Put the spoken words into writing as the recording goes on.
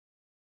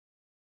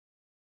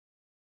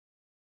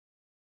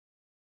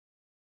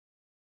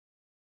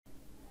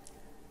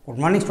Good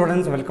morning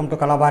students, welcome to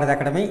Kalabharat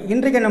Academy.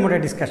 இன்றைக்கு நம்முடைய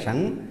discussion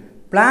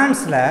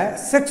பிளான்ட்ஸ்ல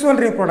sexual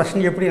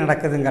reproduction எப்படி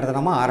நடக்குதுங்கிறத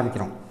நாம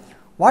ஆரம்பிக்கிறோம்.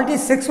 What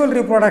is sexual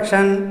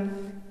reproduction?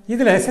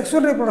 இதுல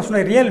செக்சுவல்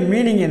ரீப்ரொடக்ஷனோட ரியல்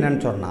மீனிங்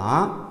என்னன்னு சொன்னா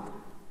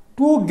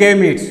two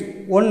gametes,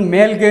 one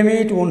male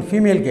gamete, one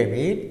female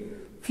gamete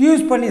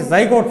fuse பண்ணி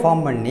zygote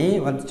form பண்ணி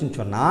வந்துச்சுன்னு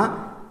சொன்னா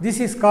this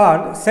is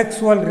called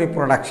sexual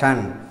reproduction.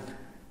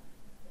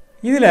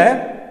 இதுல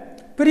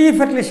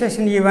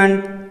pre-fertilization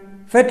event,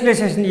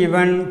 fertilization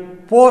event,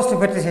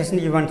 post-fertilization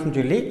events னு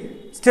சொல்லி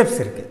steps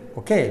இருக்கு.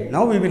 Okay,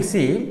 now we will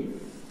see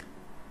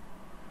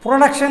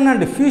production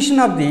and fusion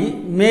of the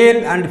male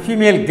and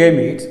female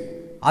gametes.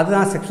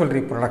 அதுதான் sexual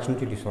reproduction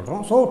சொல்லி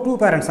சொல்றோம். So two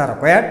parents are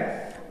acquired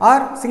or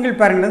single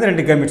parent ல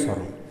ரெண்டு gametes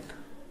வரும்.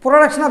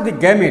 Production of the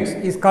gametes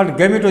is called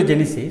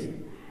gametogenesis.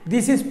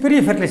 This is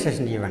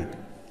pre-fertilization event.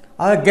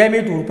 அது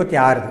gamete உற்பத்தி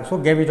ஆகுது.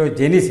 So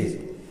gametogenesis.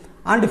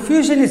 And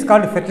fusion is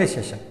called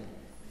fertilization.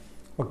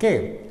 Okay,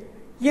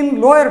 in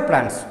lower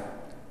plants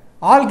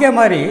algae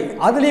மாதிரி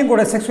அதுலயும்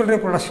கூட sexual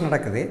reproduction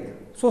நடக்குது.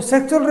 So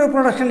sexual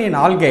reproduction in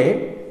algae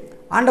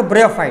and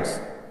bryophytes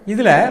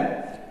இதுல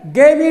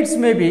gametes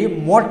may be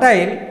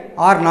motile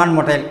or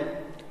non-motile.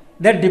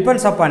 That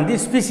depends upon the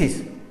species.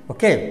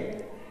 Okay,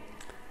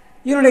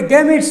 இதனுடைய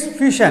gametes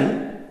fusion,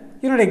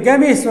 இதனுடைய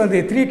gametes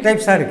வந்து 3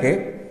 types இருக்கு.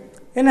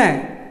 என்ன,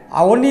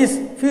 one is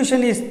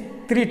fusion is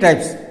 3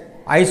 types: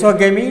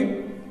 isogamy,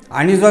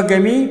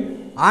 anisogamy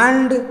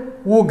and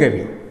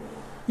oogamy.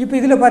 இப்போ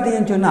இதுல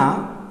பாத்தீங்கன்னு சொன்னா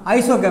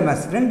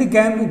ஐசோகேமஸ் ரெண்டு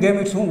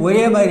கேமெட்ஸும்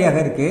ஒரே மாதிரியாக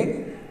இருக்கு,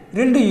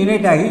 ரெண்டு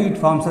யூனிட் ஆகி it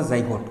forms a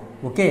zygote.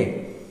 Okay,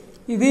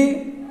 இது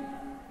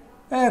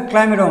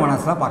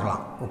கிளைமிடோமோனாஸ்ல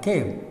பார்க்கலாம். ஓகே,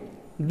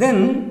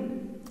 தென்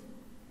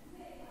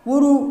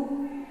ஒரு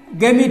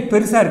கேமெட்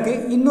பெருசா இருக்கு,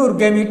 இன்னொரு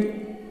கேமெட்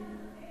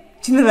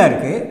சின்னதா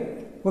இருக்கு.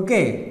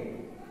 Okay,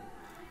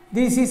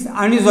 this is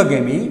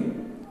அனிசோகேமி.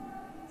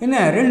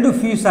 என்ன, ரெண்டு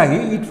ஃபியூஸ்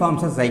ஆகி it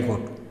forms a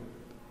zygote.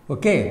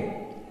 Okay,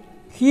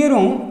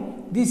 ஹியரும்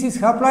this is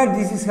haploid,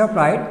 this is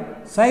haploid,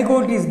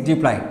 zygote is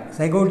diploid,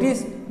 zygote is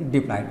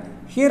diploid.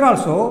 Here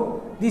also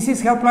this is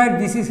haploid,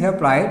 this is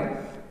haploid,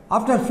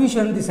 after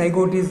fusion the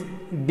zygote is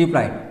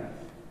diploid.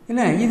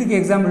 என்ன, இதுக்கு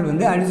example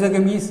வந்து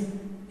anisogamy is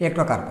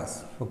ectocarpus.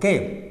 Okay,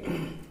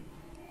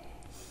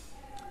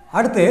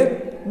 அடுத்து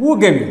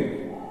oogamy.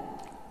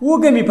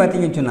 oogamy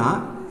பார்த்தீங்கன்னு சொன்னா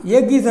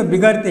egg is a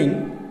bigger thing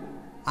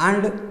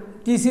and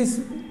this is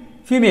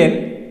female,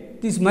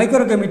 this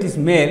microgamete is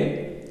male.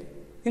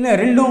 என்ன,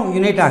 ரெண்டும்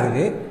unite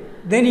ஆகுது.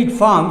 Then it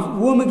forms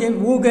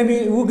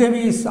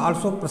oogamy is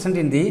also present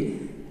in the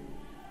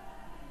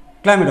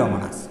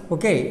chlamydomonas.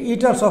 Okay,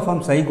 it also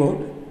forms zygote.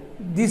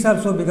 This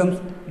also becomes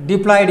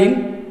diploid in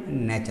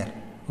nature.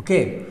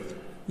 Okay,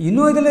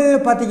 இன்னும் இதில்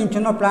பார்த்தீங்கன்னு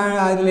சொன்னால் plan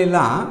இதில்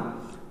எல்லாம்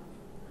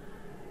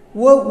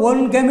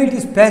one gamete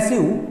is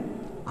passive,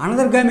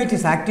 another gamete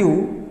is active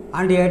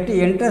and it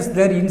enters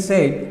there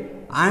inside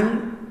and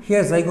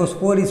here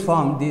zygospore is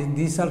formed.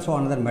 This also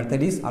another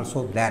method is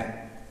also there.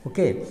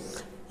 Okay,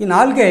 in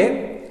algae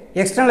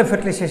external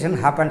fertilization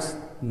happens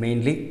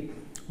mainly,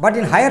 but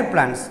in higher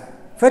plants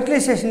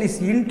fertilization is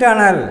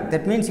internal.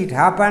 That means it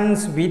happens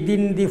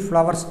within the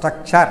flower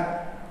structure.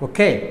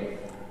 Okay,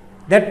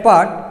 that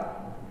part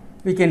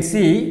we can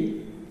see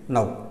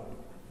now.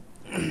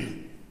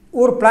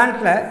 ஒரு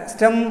பிளான்ட்ல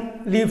stem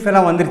leaf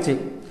எல்லாம் வந்துருச்சு,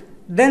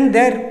 then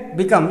there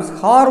becomes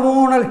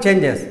hormonal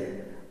changes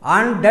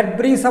and that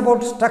brings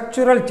about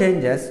structural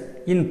changes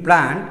in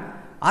plant.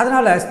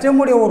 அதனால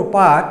stem உடைய ஒரு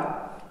part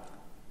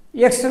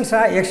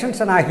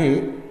extension ஆகி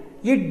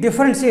it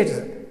differentiates,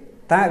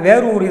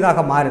 வேறு ஒரு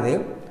இதாக மாறுது.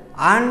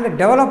 And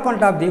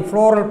development of the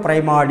floral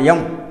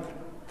பிரைமாடியம்,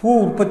 பூ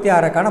உற்பத்தி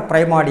ஆகிறதுக்கான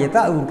பிரைமாடியத்தை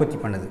அது உற்பத்தி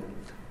பண்ணுது.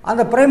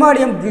 அந்த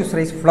பிரைமாடியம் gives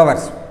rice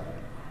flowers.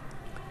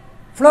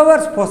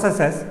 Flowers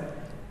possesses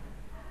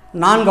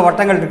 4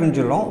 வட்டங்கள் இருக்குன்னு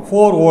சொல்லுவோம்,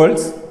 4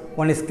 holes.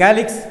 One is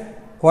calyx,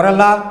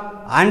 கொரல்லா,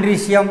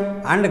 ஆண்ட்ரீசியம்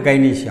and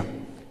gynoecium.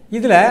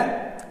 இதில்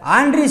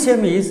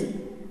ஆண்ட்ரீசியம் இஸ்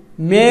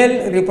மேல்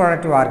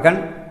reproductive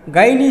organ,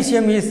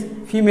 gynoecium is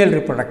female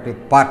reproductive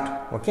part.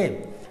 Okay,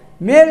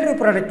 male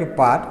reproductive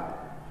part,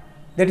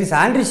 that is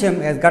andrecium,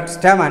 has got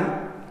stamen.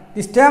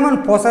 The stamen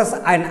possesses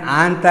an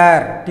anther,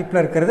 tip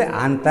la irukkiradhu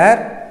anther,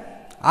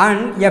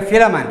 and a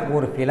filament,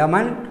 or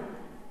filament.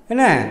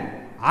 என்ன,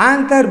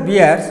 anther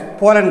bears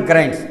pollen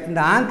grains. இந்த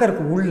anther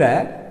க்கு உள்ள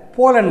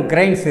pollen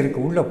grains இருக்கு,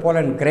 உள்ள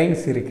pollen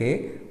grains இருக்கு.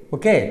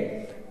 Okay,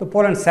 the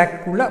pollen sac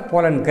உள்ள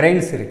pollen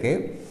grains இருக்கு.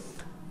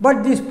 But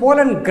these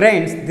pollen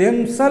grains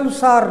themselves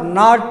are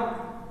not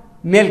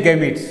male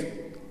gametes.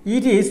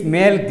 It is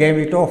male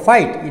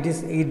gametophyte. It is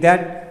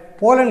that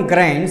pollen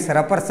grains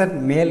represent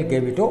male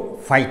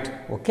gametophyte.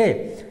 Okay,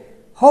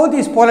 how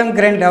this pollen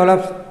grain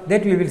develops,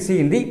 that we will see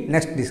in the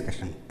next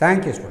discussion.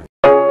 Thank you students.